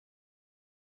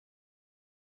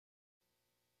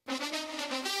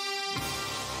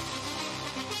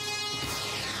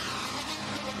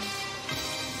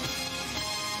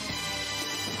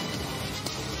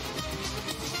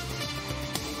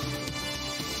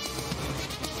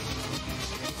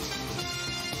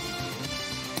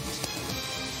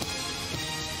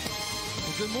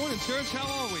Good morning, church.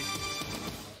 How are we?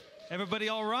 Everybody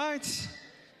all right?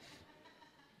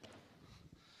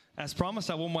 As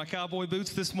promised, I wore my cowboy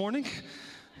boots this morning,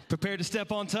 prepared to step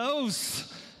on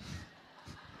toes.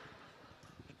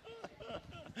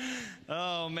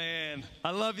 Oh, man.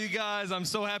 I love you guys. I'm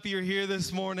so happy you're here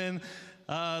this morning.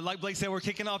 Like Blake said, we're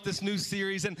kicking off this new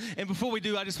series. And before we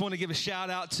do, I just want to give a shout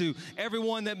out to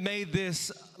everyone that made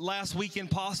this last weekend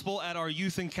possible at our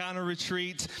Youth Encounter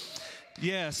Retreat.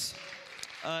 Yes.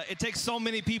 It takes so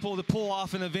many people to pull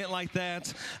off an event like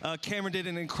that. Cameron did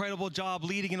an incredible job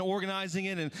leading and organizing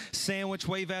it. And Sandwich,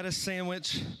 wave at us,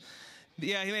 Sandwich.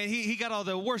 Yeah, man, he got all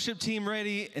the worship team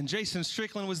ready, and Jason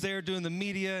Strickland was there doing the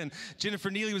media, and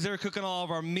Jennifer Neely was there cooking all of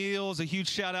our meals. A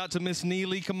huge shout out to Miss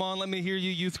Neely. Come on, let me hear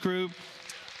you, youth crew.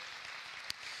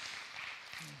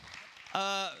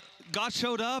 God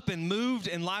showed up and moved,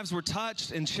 and lives were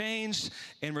touched and changed,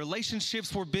 and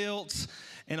relationships were built,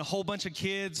 and a whole bunch of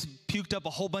kids puked up a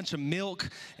whole bunch of milk,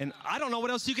 and I don't know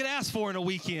what else you could ask for in a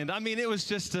weekend. I mean, it was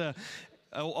just a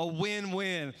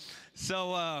win-win.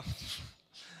 So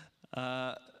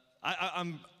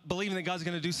I'm believing that God's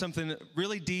going to do something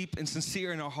really deep and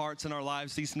sincere in our hearts and our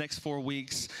lives these next 4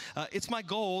 weeks. It's my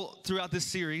goal throughout this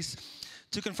series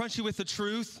to confront you with the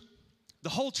truth, the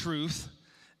whole truth,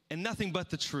 and nothing but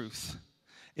the truth.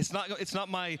 It's not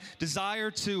my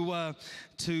desire to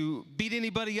beat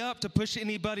anybody up, to push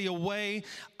anybody away.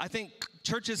 I think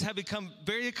churches have become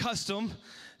very accustomed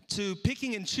to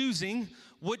picking and choosing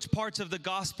which parts of the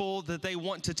gospel that they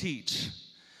want to teach.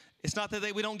 It's not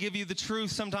that we don't give you the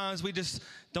truth. Sometimes we just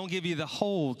don't give you the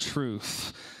whole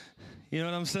truth. You know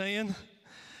what I'm saying?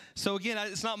 So again,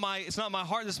 it's not my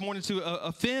heart this morning to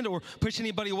offend or push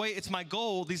anybody away. It's my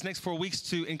goal these next 4 weeks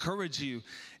to encourage you.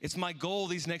 It's my goal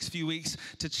these next few weeks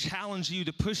to challenge you,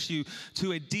 to push you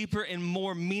to a deeper and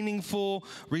more meaningful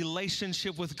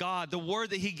relationship with God. The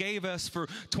word that he gave us for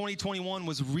 2021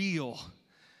 was real.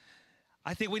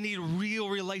 I think we need real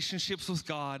relationships with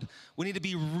God. We need to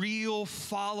be real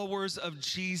followers of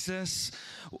Jesus.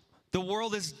 The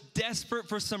world is desperate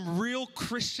for some real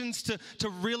Christians to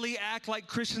really act like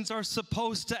Christians are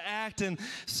supposed to act. And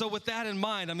so with that in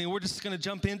mind, I mean, we're just going to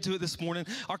jump into it this morning.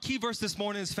 Our key verse this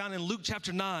morning is found in Luke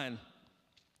chapter 9,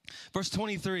 verse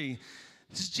 23.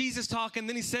 This is Jesus talking.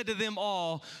 Then he said to them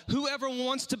all, "Whoever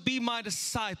wants to be my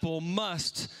disciple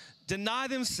must deny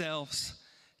themselves,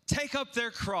 take up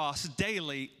their cross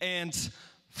daily, and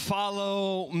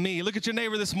follow me." Look at your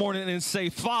neighbor this morning and say,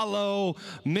 "Follow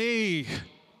me."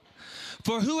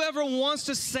 For whoever wants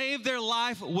to save their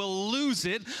life will lose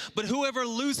it, but whoever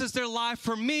loses their life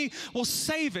for me will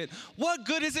save it. What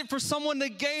good is it for someone to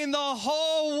gain the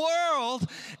whole world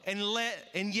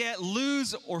and yet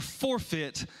lose or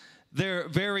forfeit their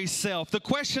very self? The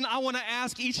question I want to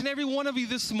ask each and every one of you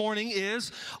this morning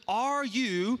is, are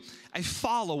you a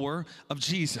follower of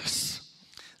Jesus?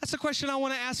 That's the question I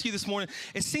want to ask you this morning.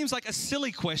 It seems like a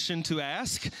silly question to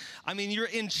ask. I mean, you're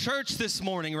in church this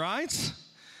morning, right?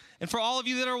 And for all of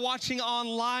you that are watching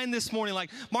online this morning, like,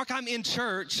 Mark, I'm in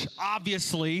church,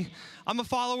 obviously. I'm a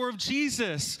follower of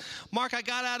Jesus. Mark, I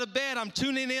got out of bed. I'm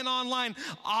tuning in online.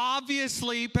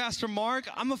 Obviously, Pastor Mark,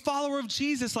 I'm a follower of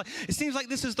Jesus. Like, it seems like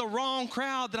this is the wrong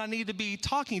crowd that I need to be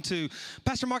talking to.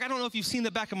 Pastor Mark, I don't know if you've seen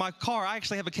the back of my car. I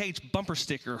actually have a Cage bumper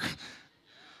sticker.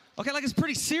 Okay, like, it's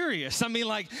pretty serious. I mean,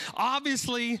 like,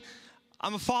 obviously,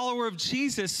 I'm a follower of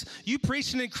Jesus. You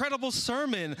preached an incredible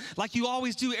sermon like you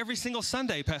always do every single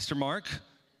Sunday, Pastor Mark.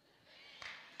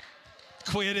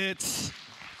 Quit it.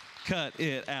 Cut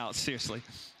it out, seriously.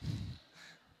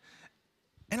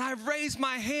 And I raised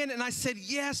my hand and I said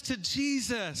yes to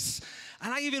Jesus.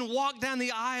 And I even walked down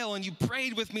the aisle and you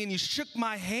prayed with me and you shook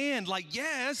my hand like,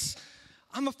 yes,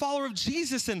 I'm a follower of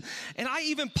Jesus. And I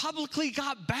even publicly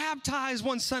got baptized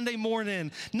one Sunday morning.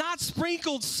 Not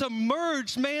sprinkled,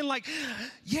 submerged, man. Like,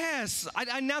 yes, I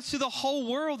announced to the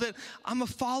whole world that I'm a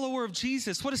follower of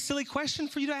Jesus. What a silly question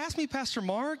for you to ask me, Pastor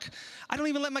Mark. I don't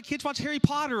even let my kids watch Harry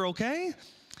Potter, okay?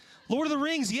 Lord of the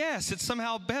Rings, yes, it's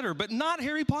somehow better, but not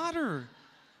Harry Potter.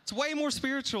 It's way more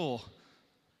spiritual.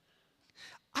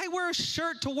 I wear a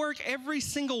shirt to work every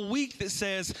single week that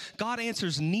says, God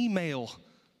answers knee mail.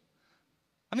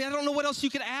 I mean, I don't know what else you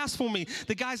could ask for me.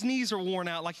 The guy's knees are worn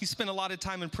out, like he spent a lot of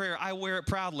time in prayer. I wear it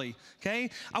proudly, okay?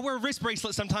 I wear a wrist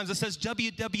bracelet sometimes that says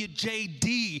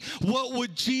WWJD. What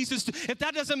would Jesus do? If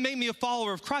that doesn't make me a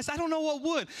follower of Christ, I don't know what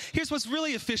would. Here's what's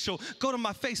really official. Go to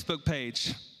my Facebook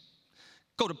page.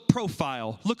 Go to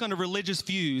profile. Look under religious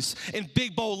views. In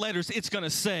big, bold letters, it's going to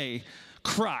say,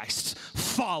 Christ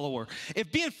follower.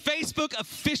 If being Facebook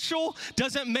official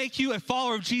doesn't make you a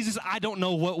follower of Jesus, I don't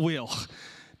know what will.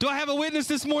 Do I have a witness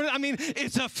this morning? I mean,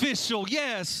 it's official,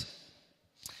 yes.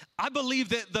 I believe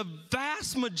that the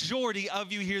vast majority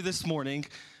of you here this morning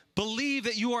believe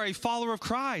that you are a follower of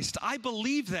Christ. I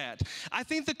believe that. I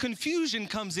think the confusion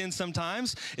comes in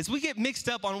sometimes is we get mixed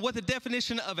up on what the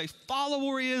definition of a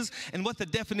follower is and what the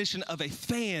definition of a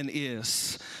fan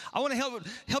is. I want to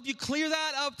help you clear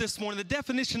that up this morning. The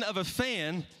definition of a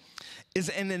fan is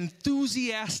an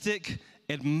enthusiastic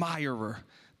admirer.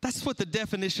 That's what the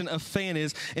definition of fan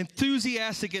is,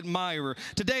 enthusiastic admirer.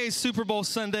 Today is Super Bowl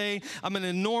Sunday. I'm an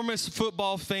enormous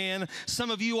football fan. Some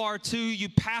of you are too. You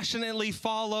passionately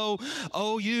follow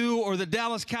OU or the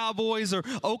Dallas Cowboys or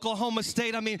Oklahoma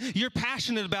State. I mean, you're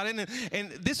passionate about it, and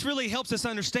this really helps us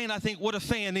understand, I think, what a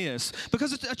fan is.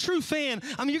 Because a true fan,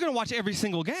 I mean, you're going to watch every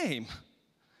single game.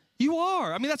 You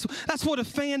are. I mean, that's what a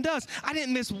fan does. I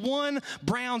didn't miss one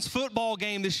Browns football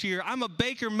game this year. I'm a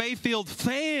Baker Mayfield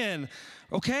fan.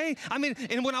 Okay? I mean,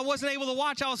 and when I wasn't able to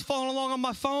watch, I was following along on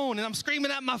my phone, and I'm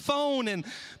screaming at my phone.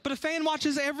 But a fan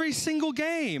watches every single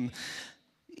game,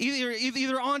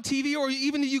 either on TV or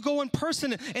even you go in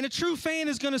person. And a true fan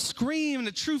is going to scream, and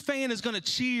a true fan is going to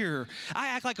cheer. I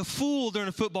act like a fool during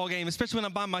a football game, especially when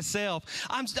I'm by myself.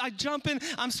 I jump in,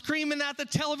 I'm screaming at the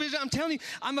television. I'm telling you,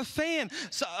 I'm a fan.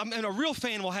 So, and a real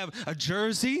fan will have a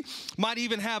jersey, might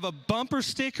even have a bumper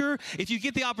sticker. If you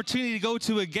get the opportunity to go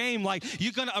to a game, like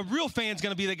a real fan's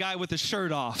going to be the guy with the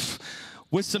shirt off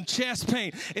with some chest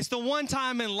paint. It's the one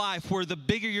time in life where the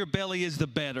bigger your belly is, the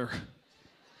better.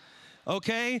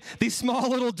 Okay? These small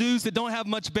little dudes that don't have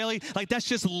much belly, like that's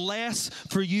just less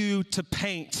for you to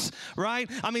paint, right?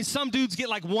 I mean, some dudes get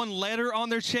like one letter on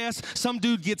their chest. Some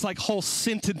dude gets like whole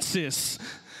sentences.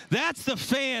 That's the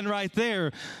fan right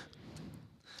there.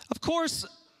 Of course,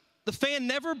 the fan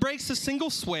never breaks a single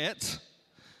sweat.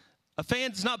 A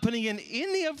fan's not putting in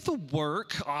any of the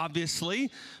work,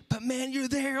 obviously. But man, you're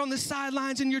there on the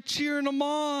sidelines and you're cheering them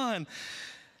on.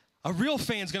 A real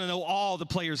fan's going to know all the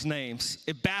players' names.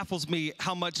 It baffles me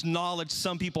how much knowledge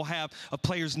some people have of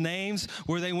players' names,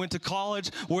 where they went to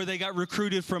college, where they got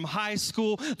recruited from high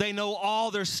school. They know all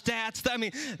their stats. I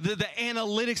mean, the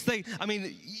analytics.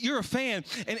 You're a fan.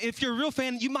 And if you're a real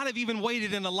fan, you might have even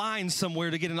waited in a line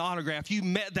somewhere to get an autograph. You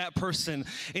met that person,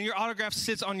 and your autograph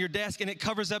sits on your desk, and it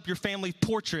covers up your family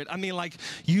portrait. I mean, like,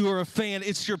 you are a fan.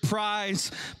 It's your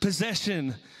prized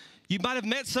possession. You might have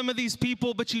met some of these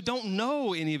people, but you don't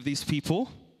know any of these people.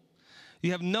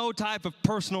 You have no type of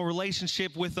personal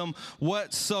relationship with them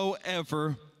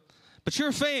whatsoever. But you're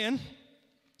a fan.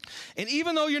 And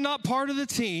even though you're not part of the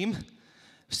team,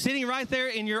 sitting right there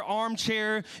in your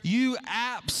armchair, you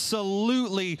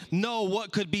absolutely know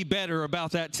what could be better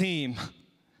about that team.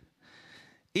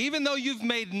 Even though you've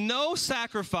made no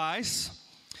sacrifice,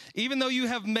 even though you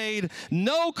have made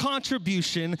no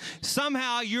contribution,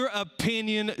 somehow your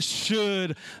opinion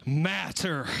should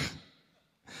matter.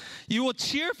 You will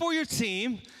cheer for your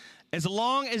team as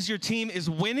long as your team is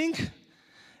winning,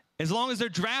 as long as they're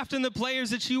drafting the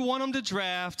players that you want them to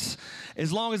draft,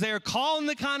 as long as they are calling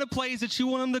the kind of plays that you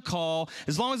want them to call,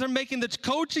 as long as they're making the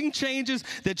coaching changes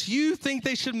that you think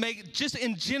they should make, just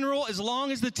in general, as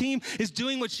long as the team is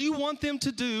doing what you want them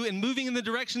to do and moving in the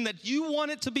direction that you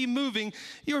want it to be moving,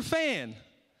 you're a fan.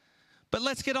 But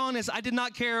let's get honest, I did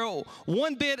not care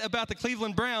one bit about the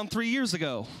Cleveland Browns 3 years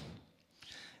ago.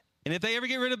 And if they ever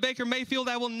get rid of Baker Mayfield,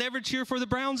 I will never cheer for the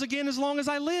Browns again as long as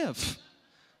I live.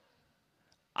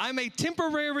 I'm a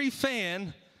temporary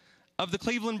fan of the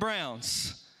Cleveland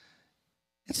Browns.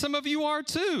 And some of you are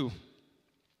too.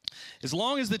 As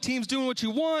long as the team's doing what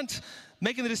you want,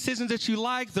 making the decisions that you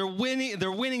like, they're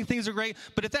winning, things are great.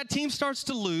 But if that team starts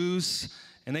to lose,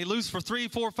 and they lose for 3,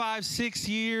 4, 5, 6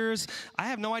 years, I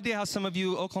have no idea how some of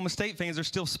you Oklahoma State fans are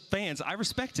still fans. I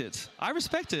respect it.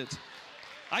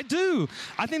 I do.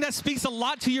 I think that speaks a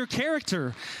lot to your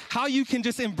character, how you can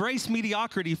just embrace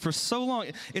mediocrity for so long.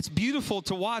 It's beautiful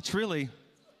to watch, really.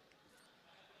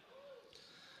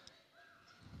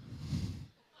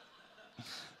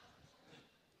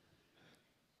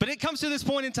 But it comes to this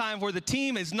point in time where the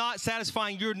team is not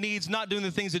satisfying your needs, not doing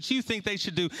the things that you think they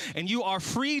should do, and you are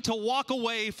free to walk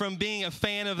away from being a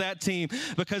fan of that team,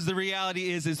 because the reality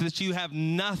is that you have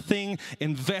nothing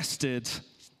invested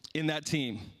in that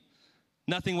team.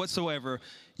 Nothing whatsoever.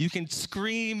 You can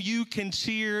scream, you can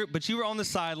cheer, but you are on the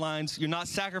sidelines. You're not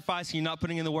sacrificing, you're not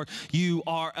putting in the work. You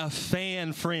are a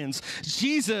fan, friends.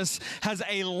 Jesus has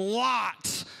a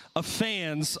lot of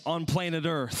fans on planet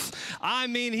Earth. I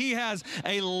mean, he has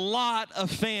a lot of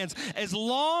fans. As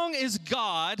long as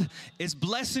God is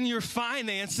blessing your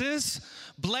finances,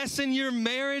 blessing your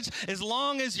marriage, as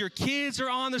long as your kids are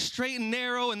on the straight and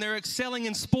narrow and they're excelling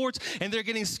in sports and they're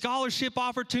getting scholarship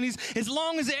opportunities, as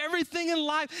long as everything in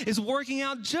life is working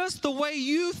out just the way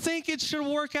you think it should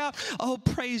work out, oh,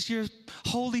 praise your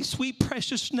holy, sweet,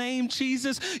 precious name,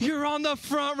 Jesus. You're on the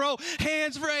front row.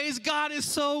 Hands raised. God is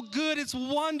so good. It's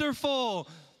wonderful.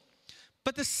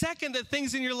 But the second that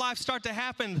things in your life start to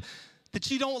happen that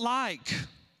you don't like,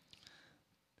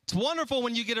 it's wonderful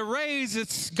when you get a raise.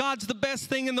 It's God's the best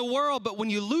thing in the world. But when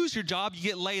you lose your job, you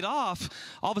get laid off,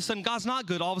 all of a sudden God's not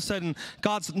good. All of a sudden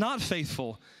God's not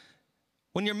faithful.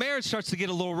 When your marriage starts to get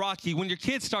a little rocky, when your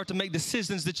kids start to make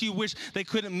decisions that you wish they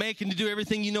couldn't make and to do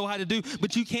everything you know how to do,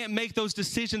 but you can't make those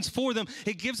decisions for them,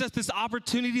 it gives us this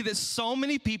opportunity that so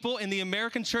many people in the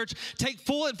American church take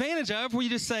full advantage of, where you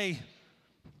just say,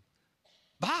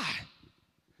 bye.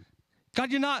 God,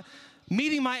 you're not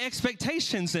meeting my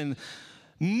expectations. And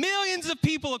millions of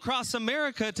people across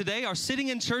America today are sitting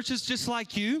in churches just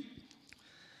like you.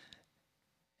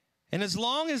 And as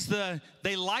long as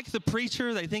they like the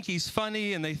preacher, they think he's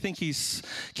funny and they think he's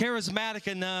charismatic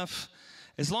enough,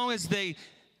 as long as they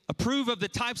approve of the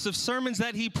types of sermons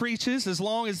that he preaches, as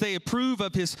long as they approve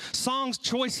of his song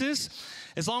choices,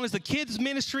 as long as the kids'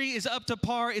 ministry is up to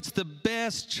par, it's the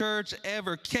best church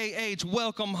ever. KH,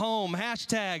 welcome home.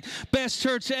 Hashtag best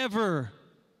church ever.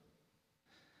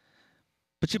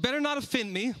 But you better not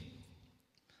offend me.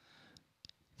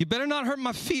 You better not hurt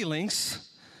my feelings.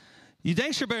 You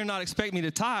dang sure better not expect me to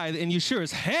tithe, and you sure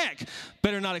as heck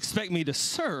better not expect me to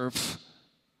serve.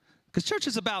 Because church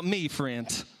is about me,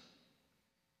 friend.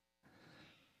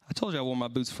 I told you I wore my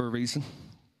boots for a reason.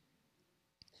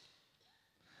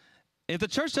 If the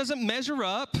church doesn't measure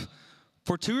up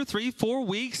for 2 or 3, 4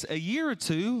 weeks, a year or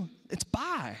two, it's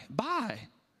bye.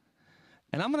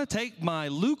 And I'm going to take my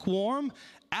lukewarm,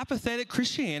 apathetic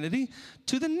Christianity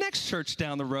to the next church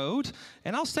down the road,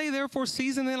 and I'll stay there for a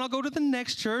season, and then I'll go to the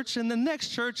next church and the next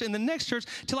church and the next church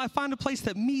till I find a place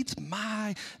that meets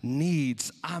my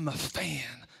needs. I'm a fan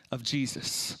of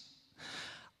Jesus.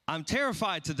 I'm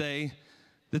terrified today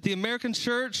that the American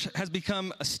church has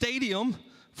become a stadium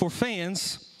for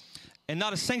fans and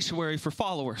not a sanctuary for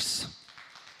followers.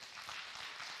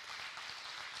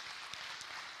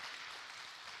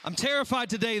 I'm terrified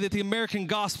today that the American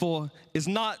gospel is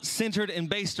not centered and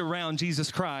based around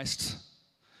Jesus Christ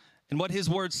and what his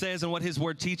word says and what his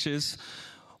word teaches.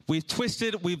 We've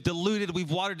twisted, we've diluted,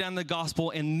 we've watered down the gospel,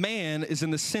 and man is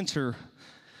in the center.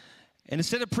 And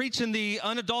instead of preaching the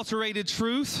unadulterated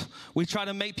truth, we try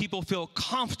to make people feel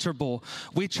comfortable.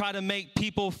 We try to make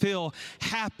people feel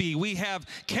happy. We have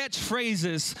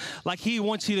catchphrases like he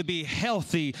wants you to be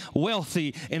healthy,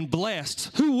 wealthy, and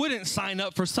blessed. Who wouldn't sign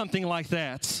up for something like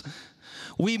that?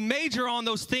 We major on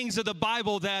those things of the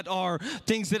Bible that are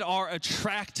things that are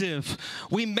attractive.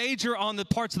 We major on the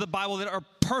parts of the Bible that are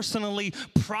personally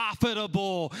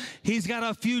profitable. He's got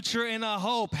a future and a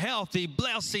hope, healthy,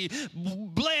 blessed,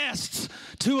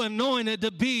 too anointed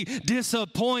to be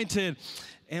disappointed.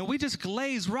 And we just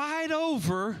glaze right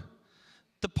over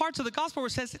the parts of the gospel where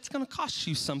it says it's going to cost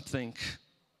you something.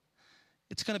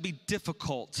 It's going to be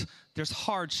difficult. There's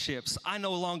hardships. I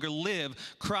no longer live.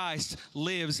 Christ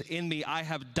lives in me. I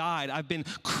have died. I've been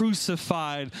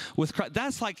crucified with Christ.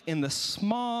 That's like in the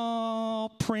small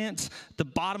print, the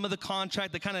bottom of the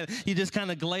contract, you just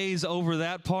kind of glaze over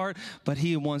that part. But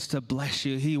he wants to bless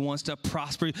you. He wants to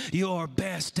prosper you. Your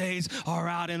best days are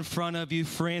out in front of you,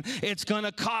 friend. It's going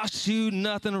to cost you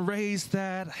nothing. Raise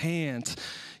that hand.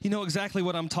 You know exactly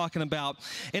what I'm talking about.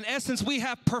 In essence, we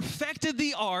have perfected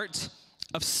the art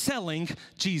of selling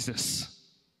Jesus.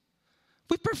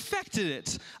 We perfected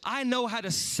it. I know how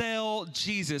to sell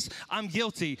Jesus. I'm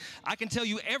guilty. I can tell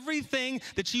you everything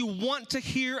that you want to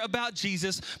hear about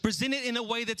Jesus, present it in a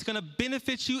way that's going to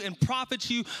benefit you and profit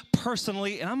you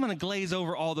personally, and I'm going to glaze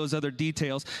over all those other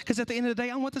details because at the end of the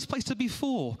day, I want this place to be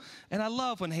full, and I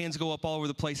love when hands go up all over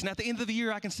the place, and at the end of the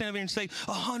year, I can stand up here and say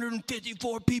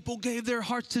 154 people gave their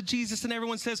hearts to Jesus, and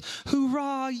everyone says,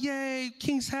 hoorah, yay,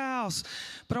 King's House.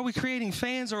 But are we creating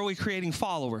fans or are we creating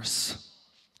followers?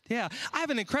 Yeah, I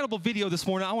have an incredible video this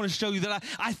morning I want to show you that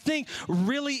I think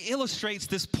really illustrates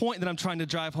this point that I'm trying to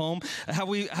drive home, how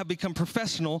we have become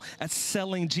professional at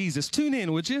selling Jesus. Tune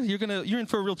in, would you? You're in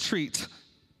for a real treat.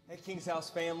 Hey, King's House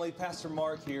family, Pastor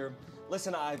Mark here.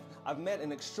 Listen, I've met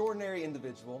an extraordinary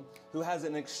individual who has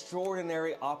an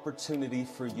extraordinary opportunity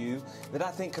for you that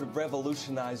I think could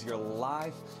revolutionize your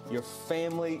life, your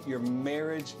family, your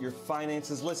marriage, your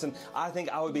finances. Listen, I think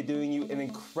I would be doing you an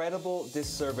incredible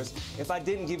disservice if I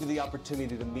didn't give you the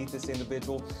opportunity to meet this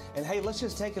individual. And hey, let's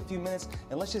just take a few minutes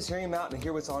and let's just hear him out and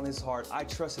hear what's on his heart. I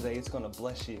trust today it's going to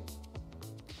bless you.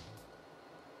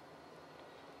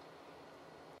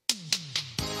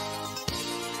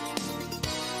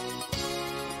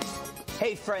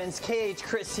 Hey friends, KH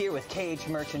Chris here with KH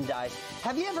Merchandise.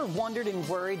 Have you ever wondered and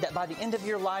worried that by the end of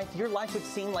your life would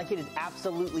seem like it is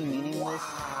absolutely meaningless?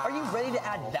 Wow. Are you ready to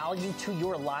add value to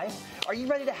your life? Are you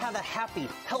ready to have a happy,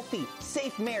 healthy,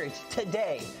 safe marriage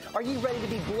today? Are you ready to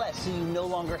be blessed so you no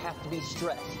longer have to be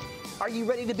stressed? Are you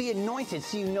ready to be anointed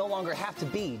so you no longer have to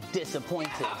be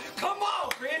disappointed? Yeah. Come on,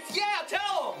 Chris. Yeah,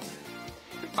 tell them.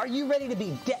 Are you ready to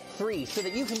be debt-free so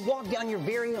that you can walk down your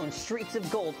very own streets of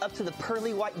gold up to the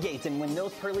pearly white gates? And when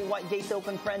those pearly white gates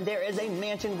open, friend, there is a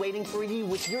mansion waiting for you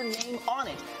with your name on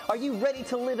it. Are you ready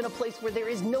to live in a place where there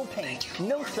is no pain,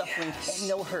 no suffering, and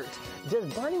no hurt? Does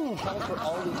burning in hell for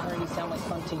all eternity sound like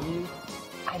fun to you?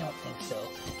 I don't think so.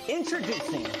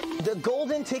 Introducing the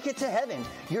Golden Ticket to Heaven,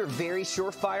 your very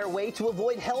surefire way to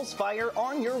avoid hell's fire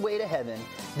on your way to heaven.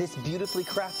 This beautifully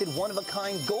crafted,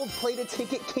 one-of-a-kind, gold-plated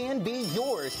ticket can be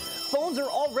yours. Phones are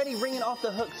already ringing off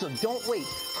the hook, so don't wait.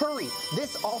 Hurry,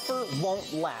 this offer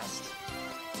won't last.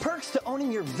 Perks to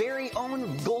owning your very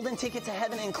own Golden Ticket to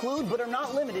Heaven include, but are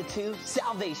not limited to,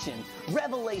 salvation,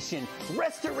 revelation,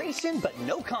 restoration, but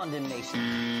no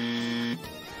condemnation.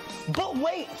 But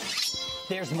wait!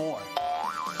 There's more.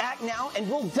 Act now and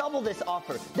we'll double this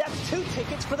offer. That's 2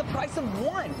 tickets for the price of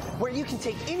 1, where you can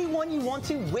take anyone you want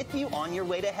to with you on your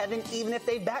way to heaven, even if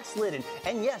they've backslidden.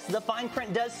 And yes, the fine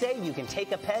print does say you can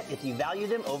take a pet if you value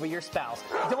them over your spouse.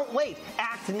 Don't wait.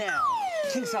 Act now.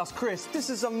 King's House Chris, this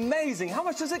is amazing. How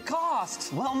much does it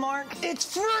cost? Well, Mark,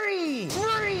 it's free!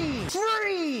 Free!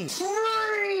 Free!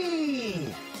 Free!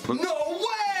 No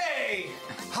way!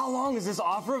 How long is this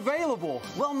offer available?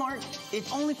 Well, Mark,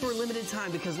 it's only for a limited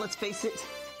time because, let's face it,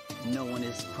 no one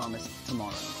is promised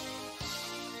tomorrow.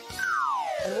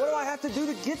 And what do I have to do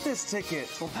to get this ticket?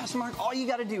 Well, Pastor Mark, all you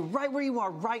got to do right where you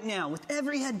are right now, with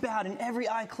every head bowed and every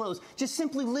eye closed, just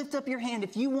simply lift up your hand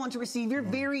if you want to receive your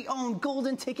very own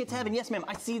golden ticket to heaven. Yes, ma'am,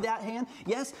 I see that hand.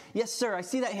 Yes, yes, sir, I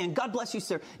see that hand. God bless you,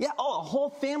 sir. Yeah, oh, a whole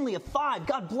family of 5.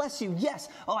 God bless you. Yes.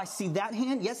 Oh, I see that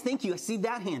hand. Yes, thank you. I see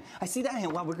that hand. I see that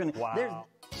hand. Wow, we're going to... Wow.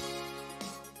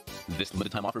 This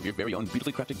limited time offer of your very own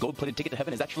beautifully crafted gold-plated ticket to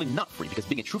heaven is actually not free, because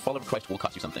being a true follower of Christ will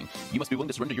cost you something. You must be willing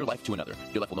to surrender your life to another.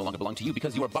 Your life will no longer belong to you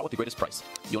because you are bought with the greatest price.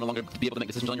 You'll no longer be able to make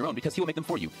decisions on your own because he will make them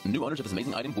for you. New owners of this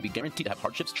amazing item will be guaranteed to have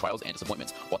hardships, trials, and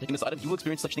disappointments. While taking this item, you will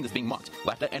experience such things as being mocked,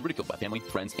 laughed at, and ridiculed by family,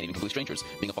 friends, and even complete strangers.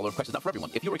 Being a follower of Christ is not for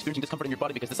everyone. If you are experiencing discomfort in your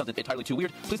body because this sounds entirely too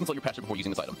weird, please consult your pastor before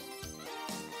using this item.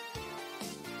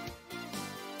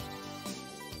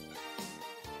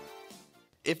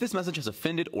 If this message has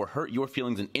offended or hurt your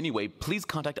feelings in any way, please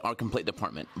contact our complaint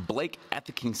department,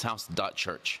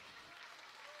 blake@thekingshouse.church.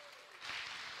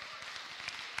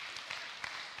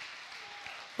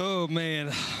 Oh,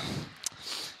 man.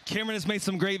 Cameron has made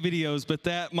some great videos, but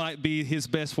that might be his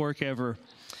best work ever.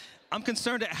 I'm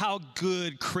concerned at how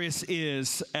good Chris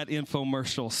is at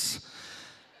infomercials.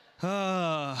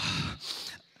 The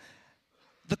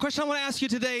question I want to ask you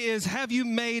today is, have you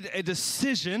made a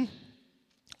decision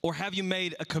or have you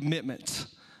made a commitment?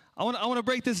 I want to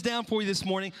break this down for you this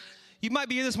morning. You might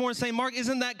be here this morning saying, Mark,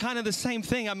 isn't that kind of the same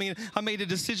thing? I mean, I made a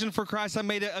decision for Christ. I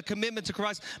made a commitment to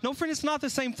Christ. No, friend, it's not the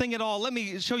same thing at all. Let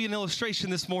me show you an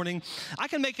illustration this morning. I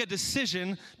can make a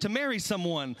decision to marry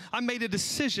someone. I made a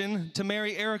decision to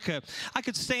marry Erica. I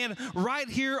could stand right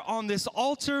here on this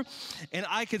altar and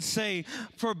I could say,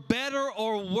 for better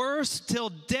or worse, till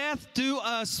death do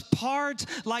us part.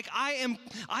 Like I am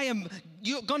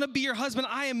going to be your husband.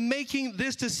 I am making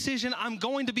this decision. I'm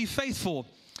going to be faithful.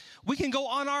 We can go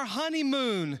on our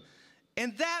honeymoon,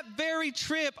 and that very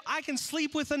trip, I can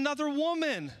sleep with another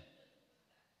woman.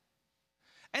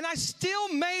 And I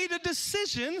still made a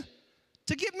decision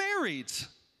to get married.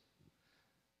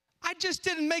 I just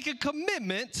didn't make a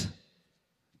commitment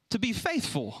to be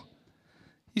faithful.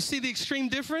 You see the extreme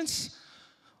difference?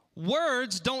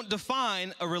 Words don't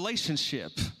define a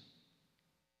relationship.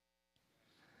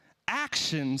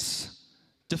 Actions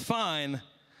define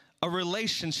a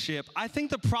relationship. I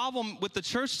think the problem with the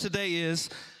church today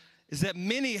is that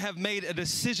many have made a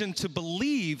decision to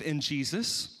believe in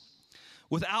Jesus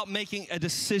without making a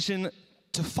decision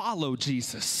to follow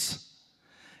Jesus.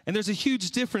 And there's a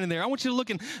huge difference in there. I want you to look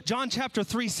in John chapter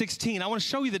 3:16. I want to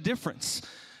show you the difference.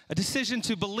 A decision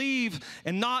to believe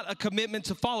and not a commitment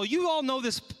to follow. You all know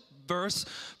this verse.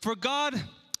 For God,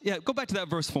 go back to that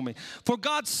verse for me. For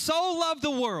God so loved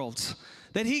the world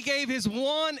that he gave his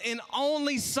one and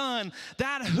only Son,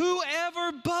 that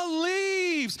whoever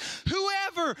believes,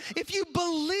 if you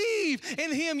believe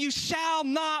in him, you shall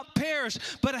not perish,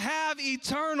 but have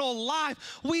eternal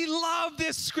life. We love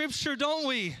this scripture, don't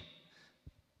we?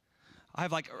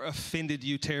 I've offended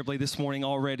you terribly this morning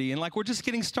already, and we're just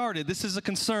getting started. This is a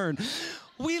concern.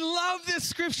 We love this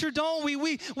scripture, don't we?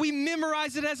 We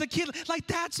memorize it as a kid.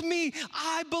 That's me.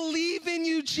 I believe in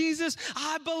you, Jesus.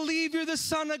 I believe you're the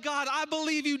Son of God. I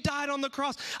believe you died on the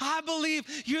cross. I believe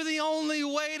you're the only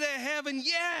way to heaven.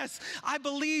 Yes, I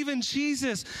believe in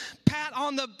Jesus. Pat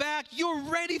on the back. You're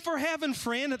ready for heaven,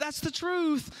 friend. That's the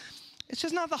truth. It's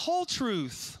just not the whole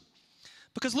truth.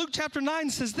 Because Luke chapter 9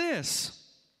 says this.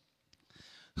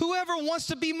 Whoever wants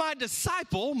to be my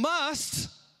disciple must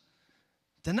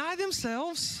deny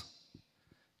themselves,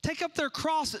 take up their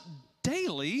cross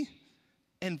daily,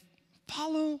 and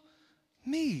follow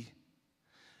me.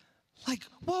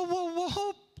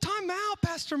 Whoa, time out,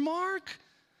 Pastor Mark.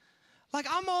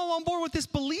 I'm all on board with this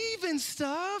believing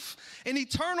stuff and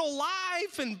eternal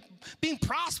life and being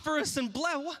prosperous and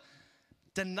blessed. What?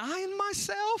 Denying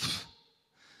myself?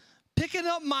 Picking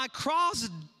up my cross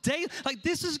daily?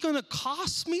 This is going to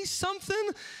cost me something?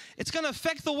 It's going to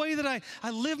affect the way that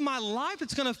I live my life.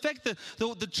 It's going to affect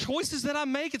the choices that I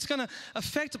make. It's going to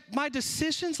affect my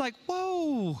decisions.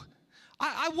 Whoa.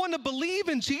 I want to believe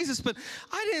in Jesus, but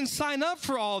I didn't sign up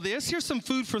for all this. Here's some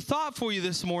food for thought for you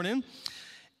this morning.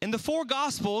 In the 4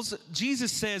 Gospels,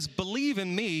 Jesus says, believe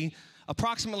in me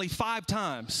approximately 5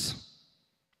 times.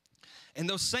 In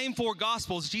those same 4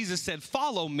 Gospels, Jesus said,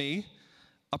 follow me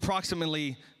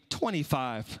approximately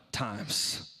 25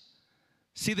 times.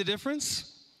 See the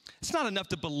difference? It's not enough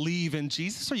to believe in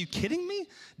Jesus. Are you kidding me?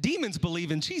 Demons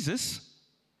believe in Jesus.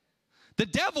 The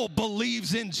devil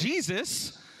believes in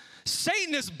Jesus.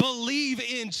 Satanists believe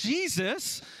in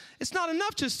Jesus. It's not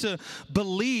enough just to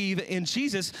believe in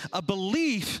Jesus. A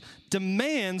belief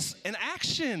demands an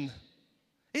action.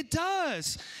 It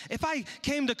does. If I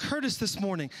came to Curtis this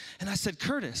morning and I said,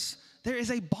 Curtis, there is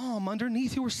a bomb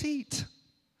underneath your seat.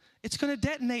 It's going to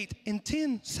detonate in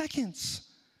 10 seconds,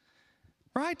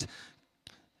 right?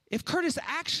 If Curtis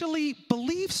actually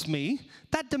believes me,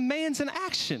 that demands an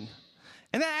action.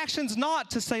 And that action's not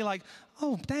to say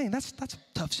oh, dang, that's a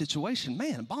tough situation.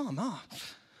 Man, bomb, huh?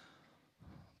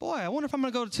 Boy, I wonder if I'm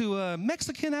going to go to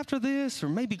Mexican after this, or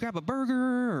maybe grab a burger,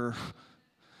 or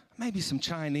maybe some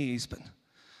Chinese, but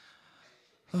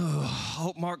I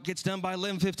hope Mark gets done by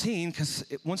 11:15, because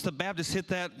once the Baptists hit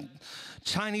that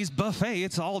Chinese buffet,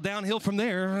 it's all downhill from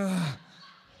there.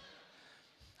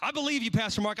 I believe you,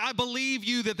 Pastor Mark. I believe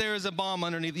you that there is a bomb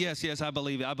underneath. Yes, I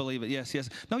believe it. I believe it. Yes.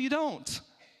 No, you don't.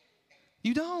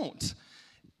 You don't.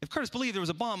 If Curtis believed there was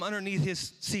a bomb underneath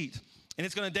his seat, and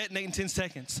it's going to detonate in 10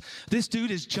 seconds. This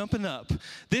dude is jumping up.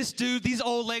 These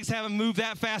old legs haven't moved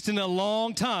that fast in a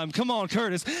long time. Come on,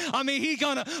 Curtis. He's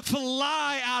going to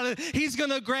fly out of it. He's going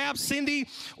to grab Cindy,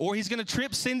 or he's going to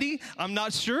trip Cindy. I'm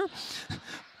not sure.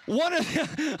 One or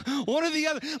the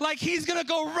other. He's going to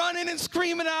go running and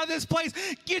screaming out of this place.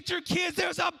 Get your kids.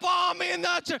 There's a bomb in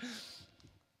the church.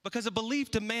 Because a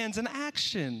belief demands an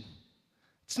action.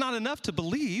 It's not enough to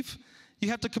believe. You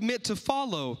have to commit to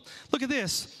follow. Look at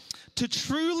this. To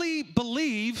truly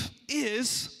believe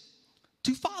is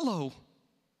to follow.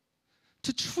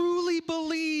 To truly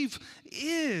believe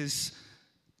is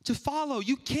to follow.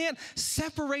 You can't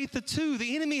separate the two.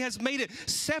 The enemy has made it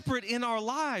separate in our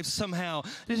lives somehow.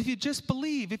 That if you just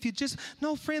believe,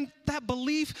 no, friend, that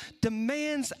belief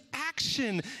demands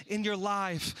action in your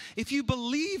life. If you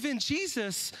believe in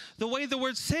Jesus the way the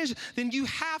word says, then you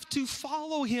have to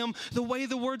follow him the way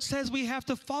the word says we have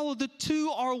to follow. The two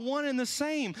are one and the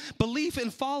same. Belief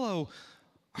and follow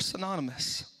are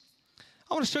synonymous.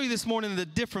 I want to show you this morning the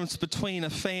difference between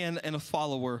a fan and a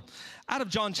follower. Out of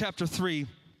John chapter 3,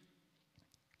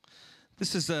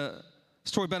 this is a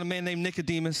story about a man named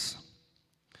Nicodemus.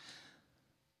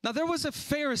 Now, there was a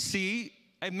Pharisee,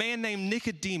 a man named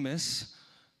Nicodemus,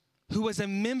 who was a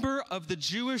member of the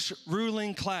Jewish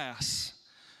ruling class.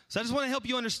 So I just want to help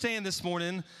you understand this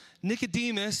morning.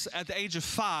 Nicodemus, at the age of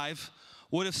 5,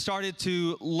 would have started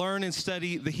to learn and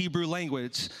study the Hebrew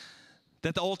language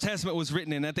that the Old Testament was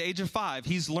written in. At the age of 5,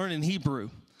 he's learning Hebrew.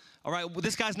 All right, well,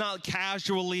 this guy's not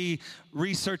casually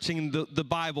researching the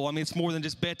Bible. It's more than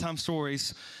just bedtime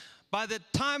stories. By the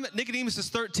time Nicodemus is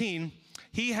 13,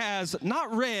 he has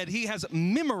not read, he has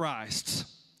memorized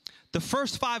The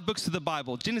first 5 books of the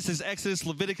Bible, Genesis, Exodus,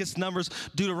 Leviticus, Numbers,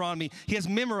 Deuteronomy, he has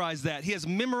memorized that. He has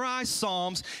memorized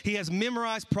Psalms, he has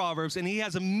memorized Proverbs, and he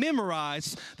has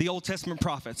memorized the Old Testament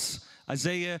prophets.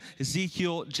 Isaiah,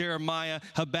 Ezekiel, Jeremiah,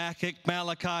 Habakkuk,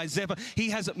 Malachi, Zephaniah.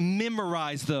 He has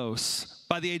memorized those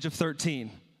by the age of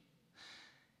 13.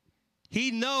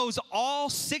 He knows all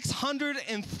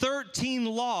 613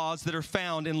 laws that are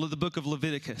found in the book of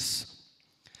Leviticus.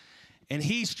 And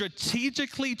he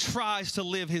strategically tries to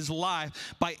live his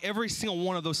life by every single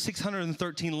one of those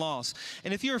 613 laws.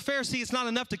 And if you're a Pharisee, it's not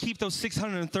enough to keep those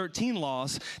 613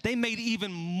 laws. They made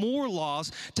even more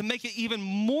laws to make it even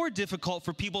more difficult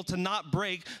for people to not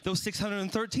break those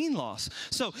 613 laws.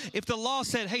 So if the law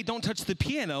said, hey, don't touch the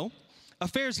piano, a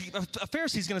Pharisee's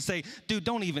going to say, dude,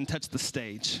 don't even touch the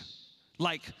stage.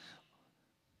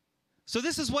 So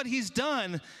this is what he's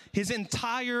done his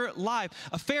entire life.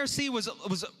 A Pharisee was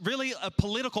really a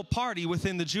political party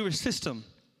within the Jewish system.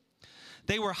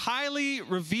 They were highly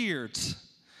revered.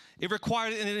 It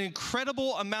required an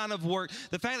incredible amount of work.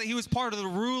 The fact that he was part of the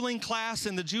ruling class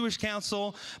in the Jewish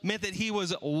council meant that he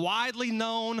was widely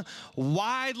known,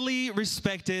 widely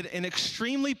respected, and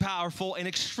extremely powerful and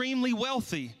extremely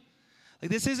wealthy.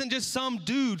 This isn't just some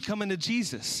dude coming to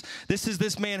Jesus.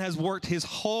 This man has worked his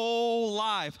whole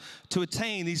life to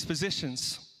attain these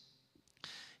positions.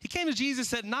 He came to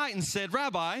Jesus at night and said,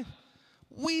 Rabbi,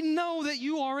 we know that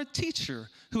you are a teacher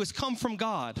who has come from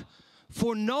God,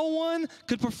 for no one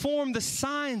could perform the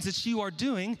signs that you are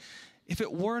doing if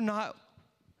it were not,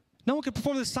 no one could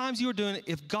perform the signs you are doing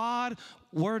if God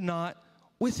were not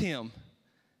with him.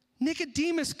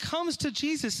 Nicodemus comes to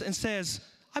Jesus and says,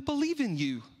 I believe in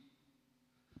you.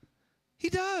 He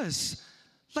does.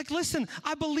 Listen,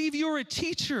 I believe you're a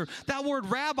teacher. That word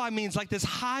rabbi means this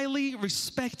highly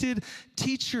respected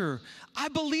teacher. I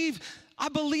believe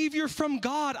you're from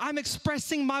God. I'm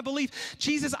expressing my belief.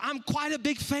 Jesus, I'm quite a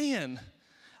big fan.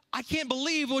 I can't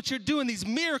believe what you're doing, these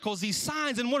miracles, these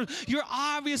signs and wonders. You're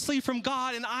obviously from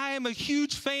God, and I am a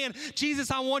huge fan.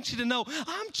 Jesus, I want you to know,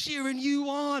 I'm cheering you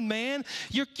on, man.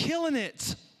 You're killing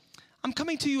it. I'm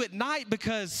coming to you at night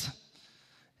because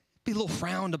be a little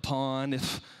frowned upon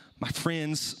if my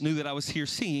friends knew that I was here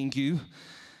seeing you.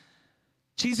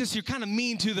 Jesus, you're kind of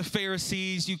mean to the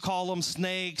Pharisees. You call them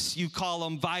snakes. You call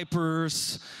them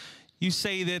vipers. You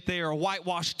say that they are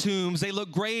whitewashed tombs. They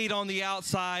look great on the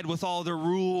outside with all their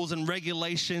rules and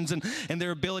regulations and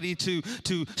their ability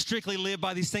to strictly live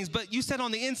by these things. But you said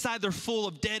on the inside they're full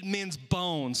of dead men's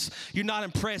bones. You're not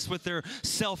impressed with their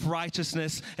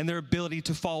self-righteousness and their ability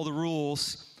to follow the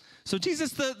rules. So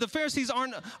Jesus, the Pharisees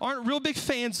aren't real big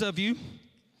fans of you,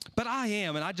 but I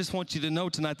am, and I just want you to know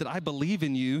tonight that I believe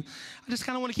in you. I just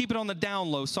kind of want to keep it on the down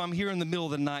low, so I'm here in the middle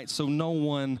of the night so no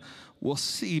one will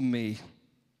see me.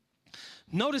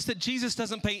 Notice that Jesus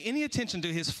doesn't pay any attention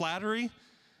to his flattery.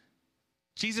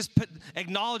 Jesus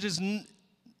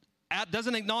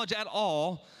doesn't acknowledge at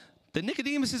all that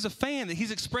Nicodemus is a fan, that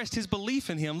he's expressed his belief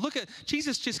in him. Look at,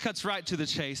 Jesus just cuts right to the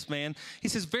chase, man. He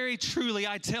says, very truly,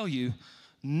 I tell you,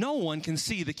 no one can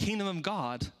see the kingdom of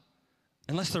God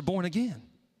unless they're born again.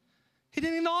 He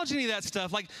didn't acknowledge any of that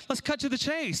stuff. Let's cut to the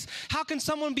chase. How can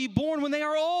someone be born when they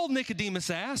are old,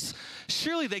 Nicodemus asked.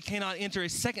 Surely they cannot enter a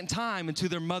second time into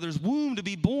their mother's womb to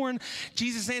be born.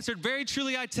 Jesus answered, very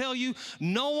truly I tell you,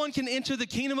 no one can enter the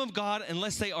kingdom of God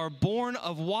unless they are born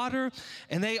of water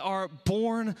and they are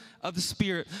born of the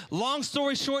Spirit. Long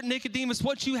story short, Nicodemus,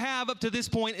 what you have up to this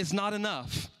point is not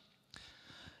enough.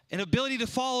 An ability to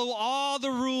follow all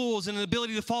the rules and an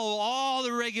ability to follow all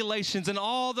the regulations and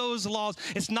all those laws,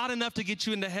 it's not enough to get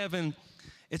you into heaven.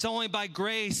 It's only by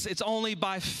grace. It's only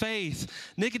by faith.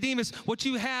 Nicodemus, what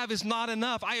you have is not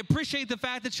enough. I appreciate the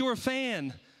fact that you're a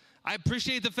fan. I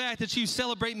appreciate the fact that you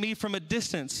celebrate me from a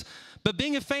distance. But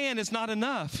being a fan is not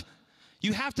enough.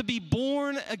 You have to be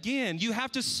born again. You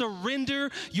have to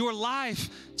surrender your life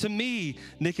to me,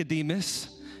 Nicodemus.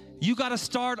 You got to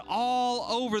start all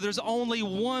over. There's only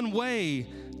one way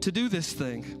to do this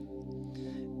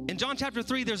thing. In John chapter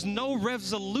 3, there's no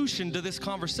resolution to this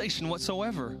conversation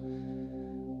whatsoever.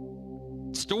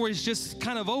 The story's just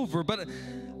kind of over, but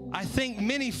I think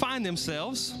many find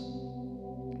themselves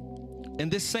in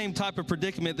this same type of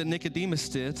predicament that Nicodemus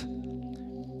did.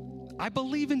 I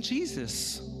believe in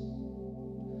Jesus.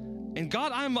 And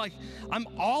God, I'm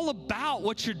all about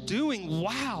what you're doing.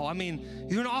 Wow. I mean,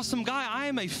 you're an awesome guy. I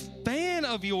am a fan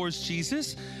of yours,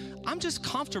 Jesus. I'm just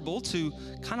comfortable to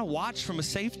kind of watch from a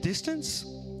safe distance.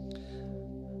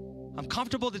 I'm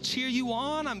comfortable to cheer you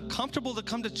on. I'm comfortable to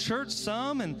come to church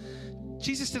some. And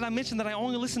Jesus, did I mention that I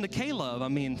only listen to K-Love? I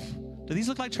mean, do these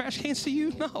look like trash cans to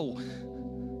you? No.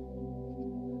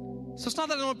 So it's not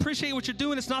that I don't appreciate what you're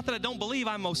doing. It's not that I don't believe.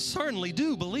 I most certainly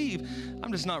do believe.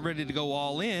 I'm just not ready to go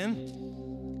all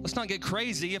in. Let's not get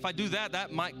crazy. If I do that,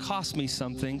 that might cost me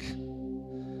something.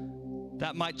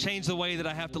 That might change the way that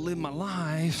I have to live my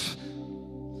life.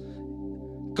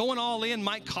 Going all in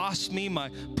might cost me my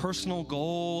personal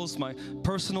goals, my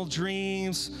personal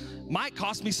dreams, might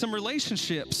cost me some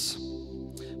relationships,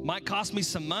 might cost me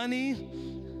some money,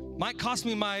 might cost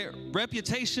me my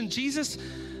reputation. Jesus,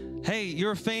 hey,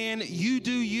 you're a fan, you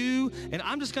do you, and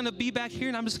I'm just going to be back here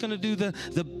and I'm just going to do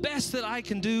the best that I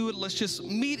can do. Let's just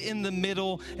meet in the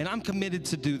middle, and I'm committed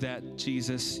to do that,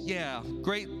 Jesus. Yeah,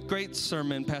 great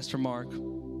sermon, Pastor Mark.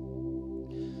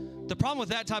 The problem with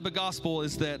that type of gospel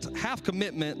is that half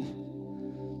commitment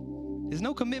is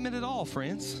no commitment at all,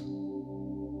 friends.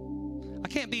 I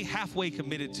can't be halfway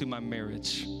committed to my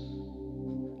marriage.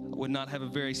 I would not have a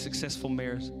very successful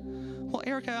marriage. Well,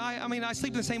 Erica, I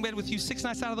sleep in the same bed with you 6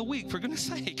 nights out of the week, for goodness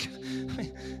sake.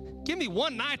 Give me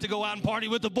one night to go out and party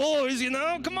with the boys,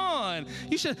 Come on.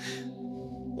 You should,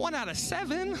 1 out of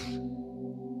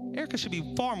 7. Erica should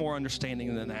be far more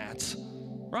understanding than that,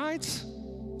 right?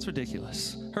 It's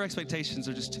ridiculous. Her expectations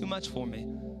are just too much for me.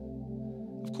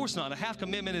 Of course not. A half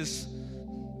commitment it's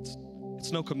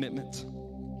no commitment.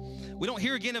 We don't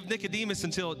hear again of Nicodemus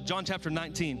until John chapter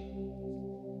 19.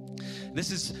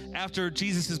 This is after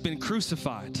Jesus has been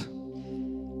crucified.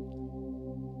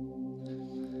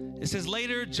 It says,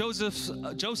 later Joseph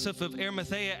of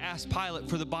Arimathea asked Pilate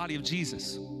for the body of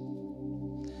Jesus.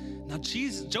 Now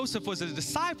Joseph was a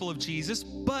disciple of Jesus,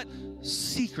 but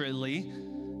secretly,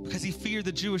 because he feared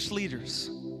the Jewish leaders.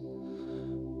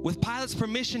 With Pilate's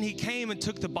permission, he came and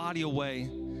took the body away.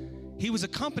 He was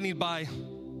accompanied by,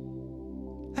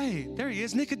 hey, there he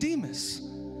is, Nicodemus,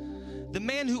 the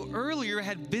man who earlier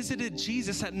had visited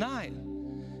Jesus at night.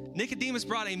 Nicodemus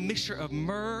brought a mixture of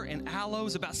myrrh and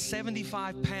aloes, about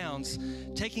 75 pounds.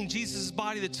 Taking Jesus'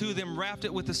 body, the two of them wrapped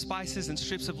it with the spices and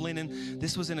strips of linen.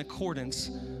 This was in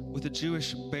accordance with the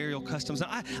Jewish burial customs.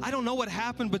 Now, I don't know what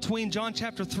happened between John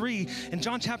chapter 3 and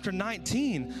John chapter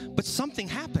 19, but something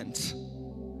happened.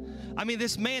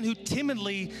 This man who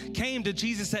timidly came to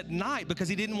Jesus at night because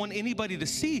he didn't want anybody to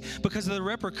see because of the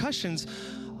repercussions.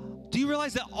 Do you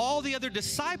realize that all the other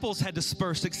disciples had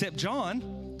dispersed except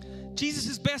John?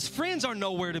 Jesus' best friends are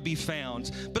nowhere to be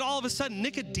found. But all of a sudden,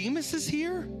 Nicodemus is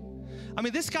here?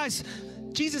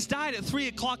 Jesus died at 3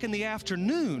 o'clock in the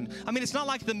afternoon. It's not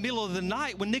like the middle of the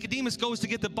night when Nicodemus goes to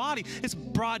get the body. It's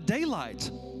broad daylight.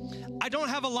 I don't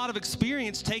have a lot of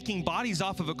experience taking bodies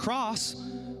off of a cross,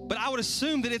 but I would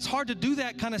assume that it's hard to do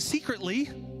that kind of secretly.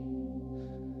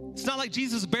 It's not like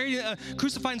Jesus was buried,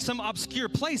 crucified in some obscure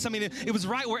place. It was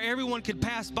right where everyone could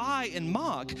pass by and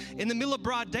mock. In the middle of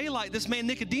broad daylight, this man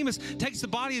Nicodemus takes the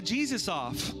body of Jesus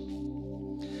off.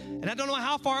 And I don't know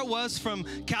how far it was from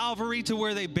Calvary to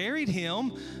where they buried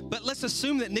him, but let's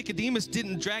assume that Nicodemus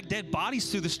didn't drag dead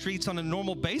bodies through the streets on a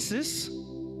normal basis.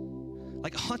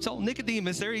 Like, oh, it's old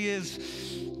Nicodemus, there he is,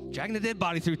 dragging a dead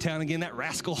body through town again, that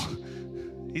rascal.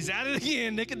 He's at it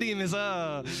again, Nicodemus.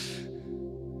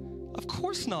 Of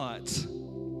course not.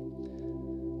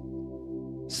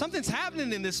 Something's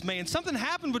happening in this man. Something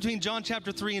happened between John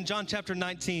chapter 3 and John chapter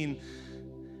 19.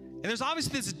 And there's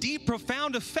obviously this deep,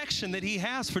 profound affection that he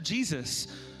has for Jesus.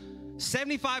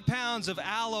 75 pounds of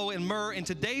aloe and myrrh in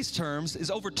today's terms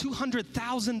is over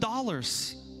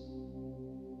 $200,000.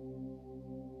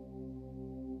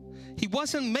 He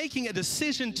wasn't making a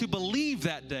decision to believe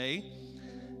that day.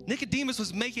 Nicodemus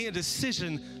was making a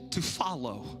decision to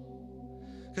follow.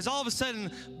 Because all of a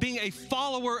sudden, being a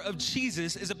follower of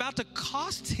Jesus is about to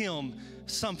cost him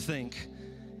something.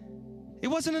 It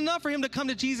wasn't enough for him to come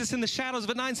to Jesus in the shadows of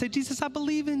the night and say, Jesus, I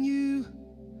believe in you.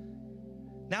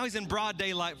 Now he's in broad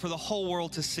daylight for the whole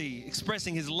world to see,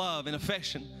 expressing his love and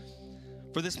affection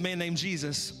for this man named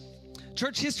Jesus.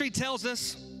 Church history tells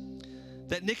us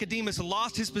that Nicodemus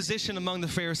lost his position among the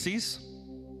Pharisees,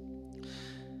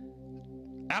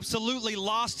 absolutely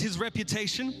lost his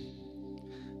reputation.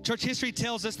 Church history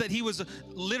tells us that he was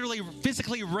literally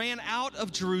physically ran out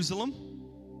of Jerusalem.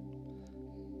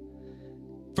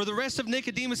 For the rest of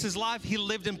Nicodemus's life, he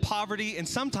lived in poverty, and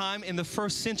sometime in the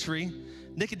 1st century,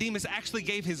 Nicodemus actually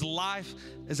gave his life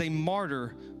as a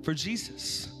martyr for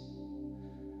Jesus.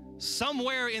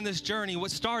 Somewhere in this journey,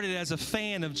 what started as a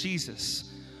fan of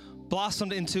Jesus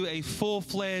blossomed into a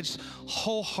full-fledged,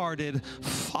 wholehearted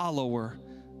follower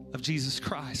of Jesus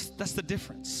Christ. That's the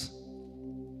difference.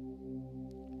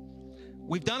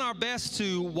 We've done our best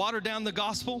to water down the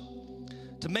gospel,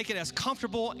 to make it as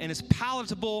comfortable and as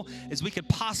palatable as we could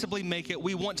possibly make it.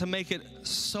 We want to make it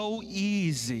so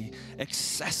easy,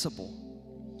 accessible.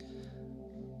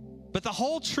 But the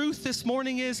whole truth this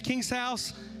morning is, King's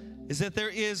House, is that there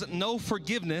is no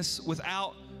forgiveness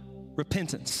without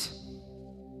repentance.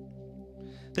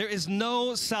 There is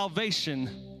no salvation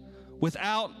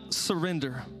without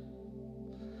surrender.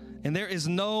 And there is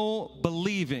no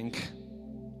believing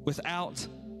without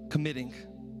committing.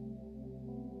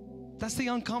 That's the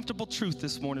uncomfortable truth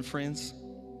this morning, friends.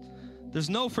 There's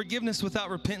no forgiveness without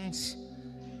repentance,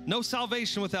 no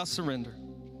salvation without surrender,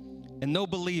 and no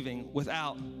believing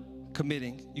without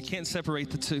committing. You can't separate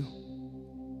the two.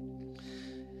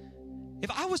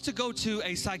 If I was to go to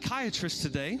a psychiatrist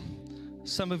today,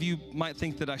 some of you might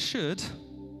think that I should,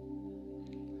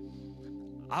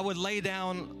 I would lay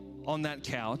down on that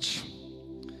couch,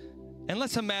 and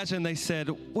let's imagine they said,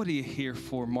 "What are you here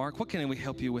for, Mark? What can we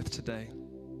help you with today?"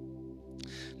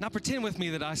 Now pretend with me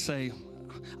that I say,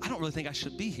 "I don't really think I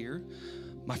should be here.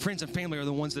 My friends and family are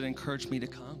the ones that encouraged me to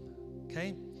come,"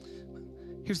 okay?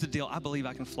 Here's the deal. I believe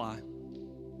I can fly.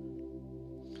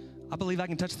 I believe I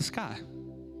can touch the sky.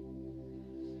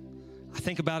 I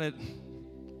think about it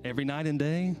every night and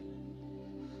day.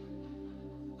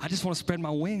 I just want to spread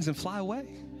my wings and fly away.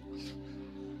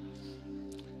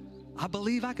 I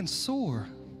believe I can soar.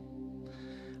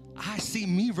 I see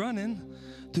me running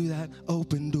through that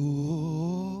open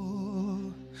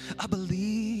door. I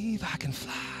believe I can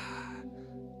fly.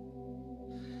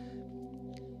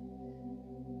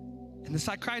 And the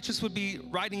psychiatrist would be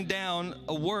writing down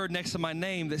a word next to my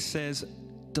name that says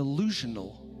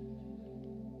delusional.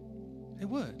 It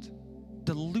would.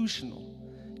 Delusional.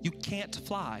 You can't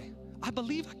fly. I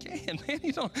believe I can, man.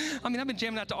 I've been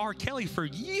jamming out to R. Kelly for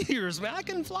years, man. I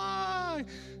can fly.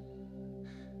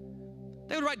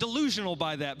 They would write delusional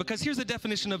by that, because here's the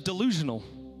definition of delusional.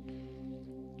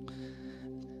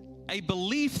 A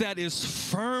belief that is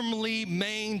firmly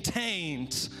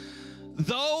maintained,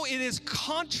 though it is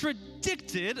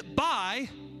contradicted by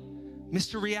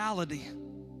Mr. Reality.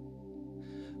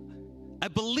 A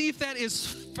belief that is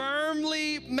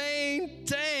firmly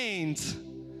maintained,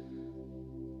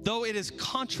 though it is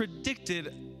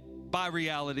contradicted by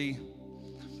reality.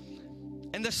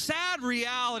 And the sad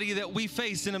reality that we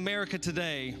face in America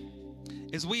today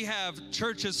is we have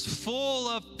churches full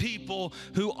of people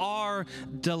who are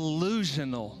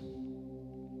delusional.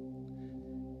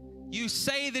 You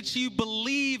say that you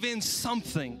believe in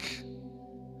something,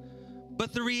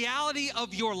 but the reality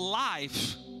of your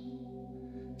life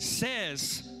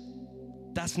says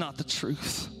that's not the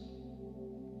truth.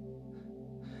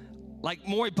 Like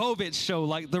Maury Povich show,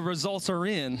 like the results are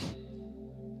in.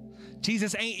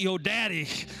 Jesus ain't your daddy.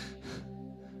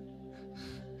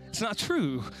 It's not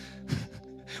true.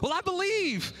 Well, I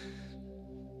believe.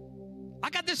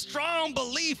 I got this strong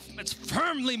belief that's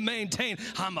firmly maintained.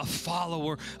 I'm a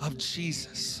follower of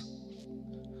Jesus.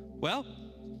 Well,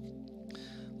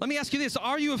 let me ask you this.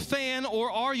 Are you a fan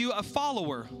or are you a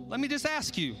follower? Let me just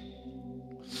ask you.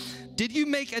 Did you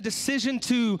make a decision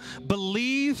to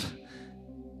believe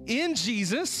in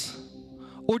Jesus,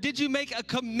 or did you make a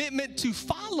commitment to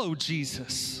follow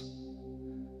Jesus?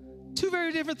 Two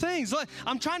very different things.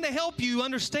 I'm trying to help you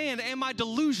understand, am I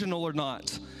delusional or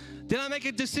not? Did I make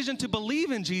a decision to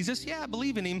believe in Jesus? Yeah, I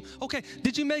believe in him. Okay,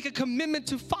 did you make a commitment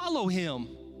to follow him?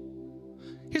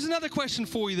 Here's another question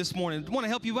for you this morning. I want to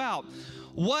help you out.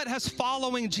 What has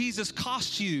following Jesus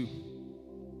cost you?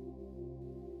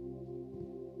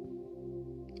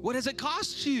 What has it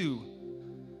cost you?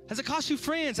 Has it cost you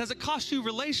friends? Has it cost you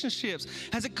relationships?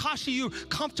 Has it cost you your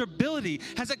comfortability?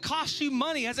 Has it cost you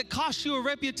money? Has it cost you a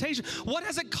reputation? What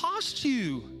has it cost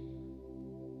you?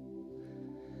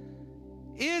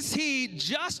 Is he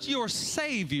just your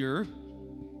Savior,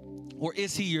 or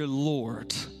is he your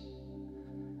Lord?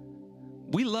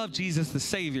 We love Jesus the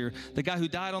Savior, the guy who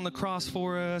died on the cross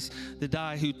for us, the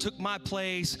guy who took my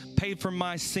place, paid for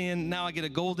my sin. Now I get a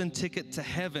golden ticket to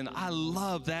heaven. I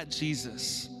love that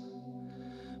Jesus.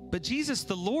 But Jesus,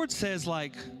 the Lord, says,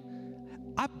 like,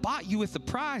 I bought you with the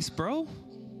price, bro.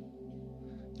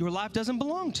 Your life doesn't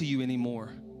belong to you anymore.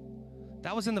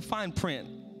 That was in the fine print.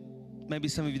 Maybe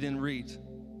some of you didn't read.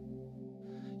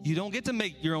 You don't get to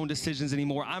make your own decisions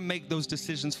anymore. I make those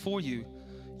decisions for you.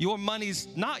 Your money's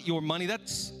not your money.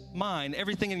 That's mine.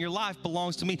 Everything in your life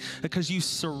belongs to me because you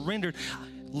surrendered.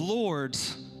 Lord,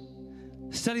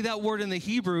 study that word in the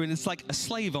Hebrew, and it's like a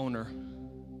slave owner.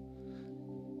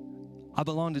 I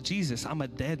belong to Jesus. I'm a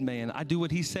dead man. I do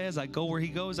what he says. I go where he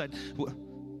goes.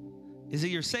 Is he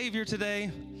your Savior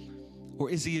today, or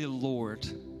is he your Lord?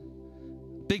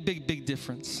 Big, big, big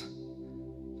difference.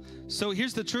 So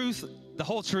here's the truth, the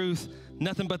whole truth,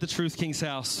 nothing but the truth, King's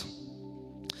House.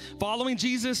 Following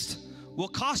Jesus will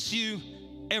cost you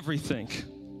everything.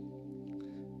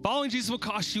 Following Jesus will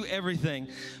cost you everything.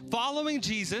 Following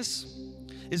Jesus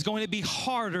is going to be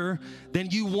harder than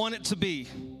you want it to be.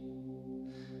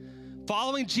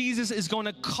 Following Jesus is going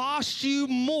to cost you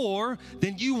more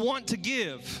than you want to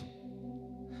give.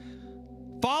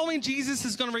 Following Jesus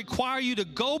is going to require you to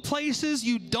go places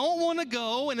you don't want to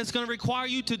go, and it's going to require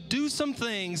you to do some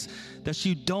things that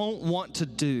you don't want to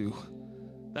do.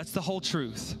 That's the whole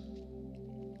truth.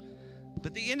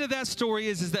 But the end of that story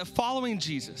is that following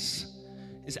Jesus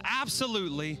is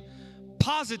absolutely,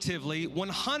 positively,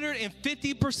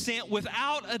 150%,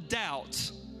 without a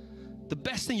doubt, the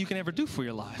best thing you can ever do for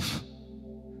your life.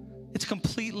 It's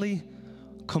completely,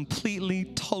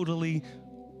 totally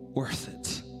worth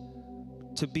it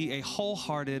to be a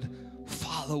wholehearted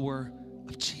follower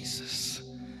of Jesus.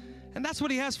 And that's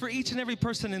what he has for each and every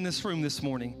person in this room this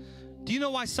morning. Do you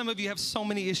know why some of you have so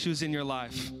many issues in your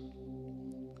life?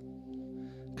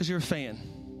 Because you're a fan.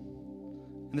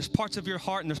 And there's parts of your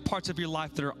heart and there's parts of your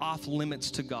life that are off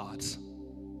limits to God's.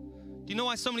 Do you know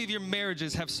why so many of your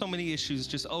marriages have so many issues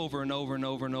just over and over and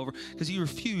over and over? Because you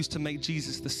refuse to make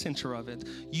Jesus the center of it.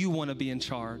 You want to be in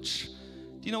charge.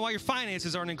 Do you know why your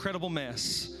finances are an incredible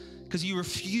mess? Because you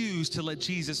refuse to let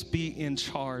Jesus be in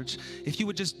charge. If you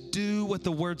would just do what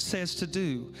the word says to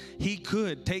do, he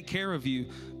could take care of you.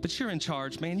 But you're in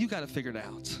charge, man. You got to figure it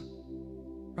out,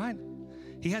 right?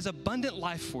 He has abundant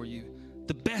life for you.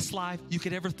 The best life you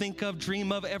could ever think of,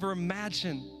 dream of, ever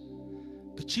imagine.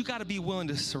 But you got to be willing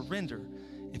to surrender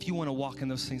if you want to walk in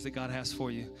those things that God has for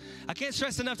you. I can't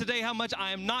stress enough today how much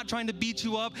I am not trying to beat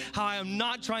you up, how I am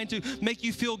not trying to make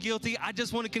you feel guilty. I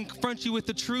just want to confront you with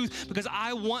the truth because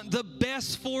I want the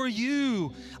best for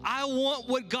you. I want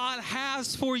what God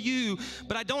has for you,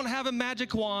 but I don't have a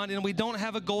magic wand and we don't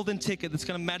have a golden ticket that's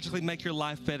going to magically make your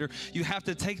life better. You have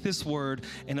to take this word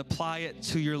and apply it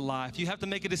to your life. You have to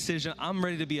make a decision. I'm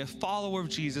ready to be a follower of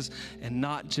Jesus and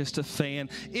not just a fan.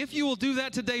 If you will do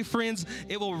that today, friends,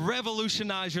 it will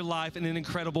revolutionize your life in an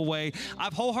incredible way.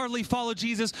 I've wholeheartedly followed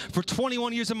Jesus for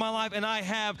 21 years of my life, and I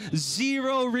have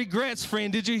zero regrets,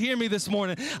 friend. Did you hear me this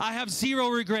morning? I have zero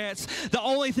regrets. The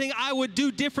only thing I would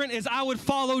do different is I would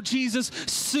follow Jesus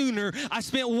sooner. I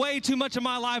spent way too much of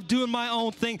my life doing my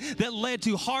own thing that led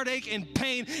to heartache and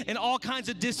pain and all kinds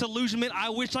of disillusionment.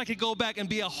 I wish I could go back and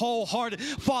be a wholehearted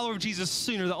follower of Jesus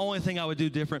sooner. The only thing I would do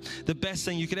different, the best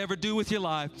thing you could ever do with your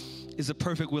life, is the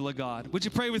perfect will of God. Would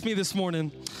you pray with me this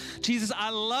morning? Jesus, I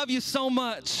love you so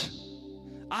much.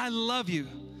 I love you.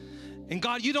 And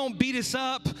God, you don't beat us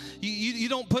up. You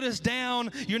don't put us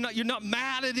down. You're not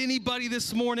mad at anybody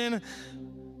this morning.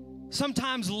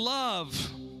 Sometimes love,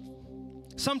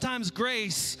 sometimes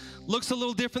grace looks a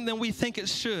little different than we think it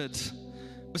should.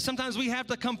 But sometimes we have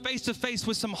to come face to face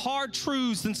with some hard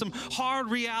truths and some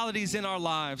hard realities in our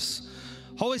lives.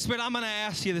 Holy Spirit, I'm going to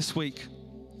ask you this week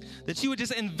that you would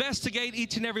just investigate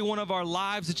each and every one of our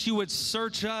lives, that you would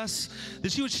search us,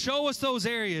 that you would show us those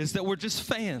areas that we're just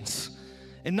fans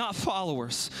and not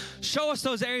followers. Show us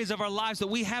those areas of our lives that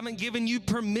we haven't given you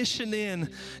permission in.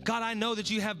 God, I know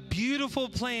that you have beautiful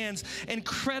plans,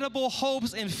 incredible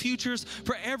hopes and futures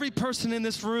for every person in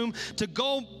this room to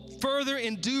go further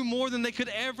and do more than they could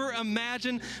ever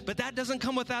imagine, but that doesn't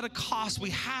come without a cost. We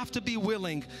have to be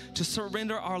willing to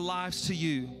surrender our lives to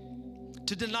you,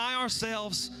 to deny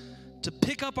ourselves, to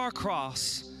pick up our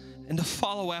cross, and to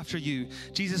follow after you.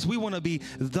 Jesus, we want to be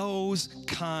those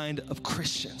kind of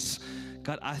Christians.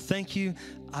 God, I thank you.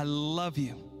 I love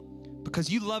you because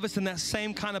you love us in that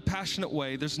same kind of passionate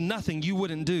way. There's nothing you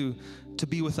wouldn't do to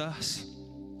be with us.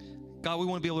 God, we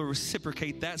want to be able to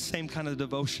reciprocate that same kind of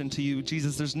devotion to you.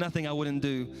 Jesus, there's nothing I wouldn't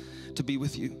do to be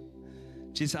with you.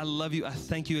 Jesus, I love you. I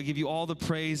thank you. I give you all the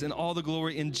praise and all the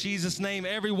glory. In Jesus' name,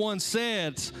 everyone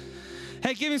said,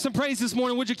 hey, give me some praise this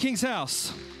morning, would you, King's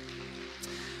House?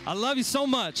 I love you so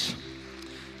much.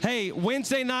 Hey,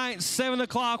 Wednesday night, 7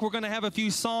 o'clock, we're going to have a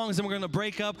few songs and we're going to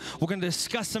break up. We're going to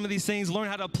discuss some of these things, learn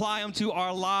how to apply them to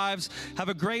our lives. Have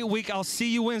a great week. I'll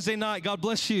see you Wednesday night. God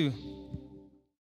bless you.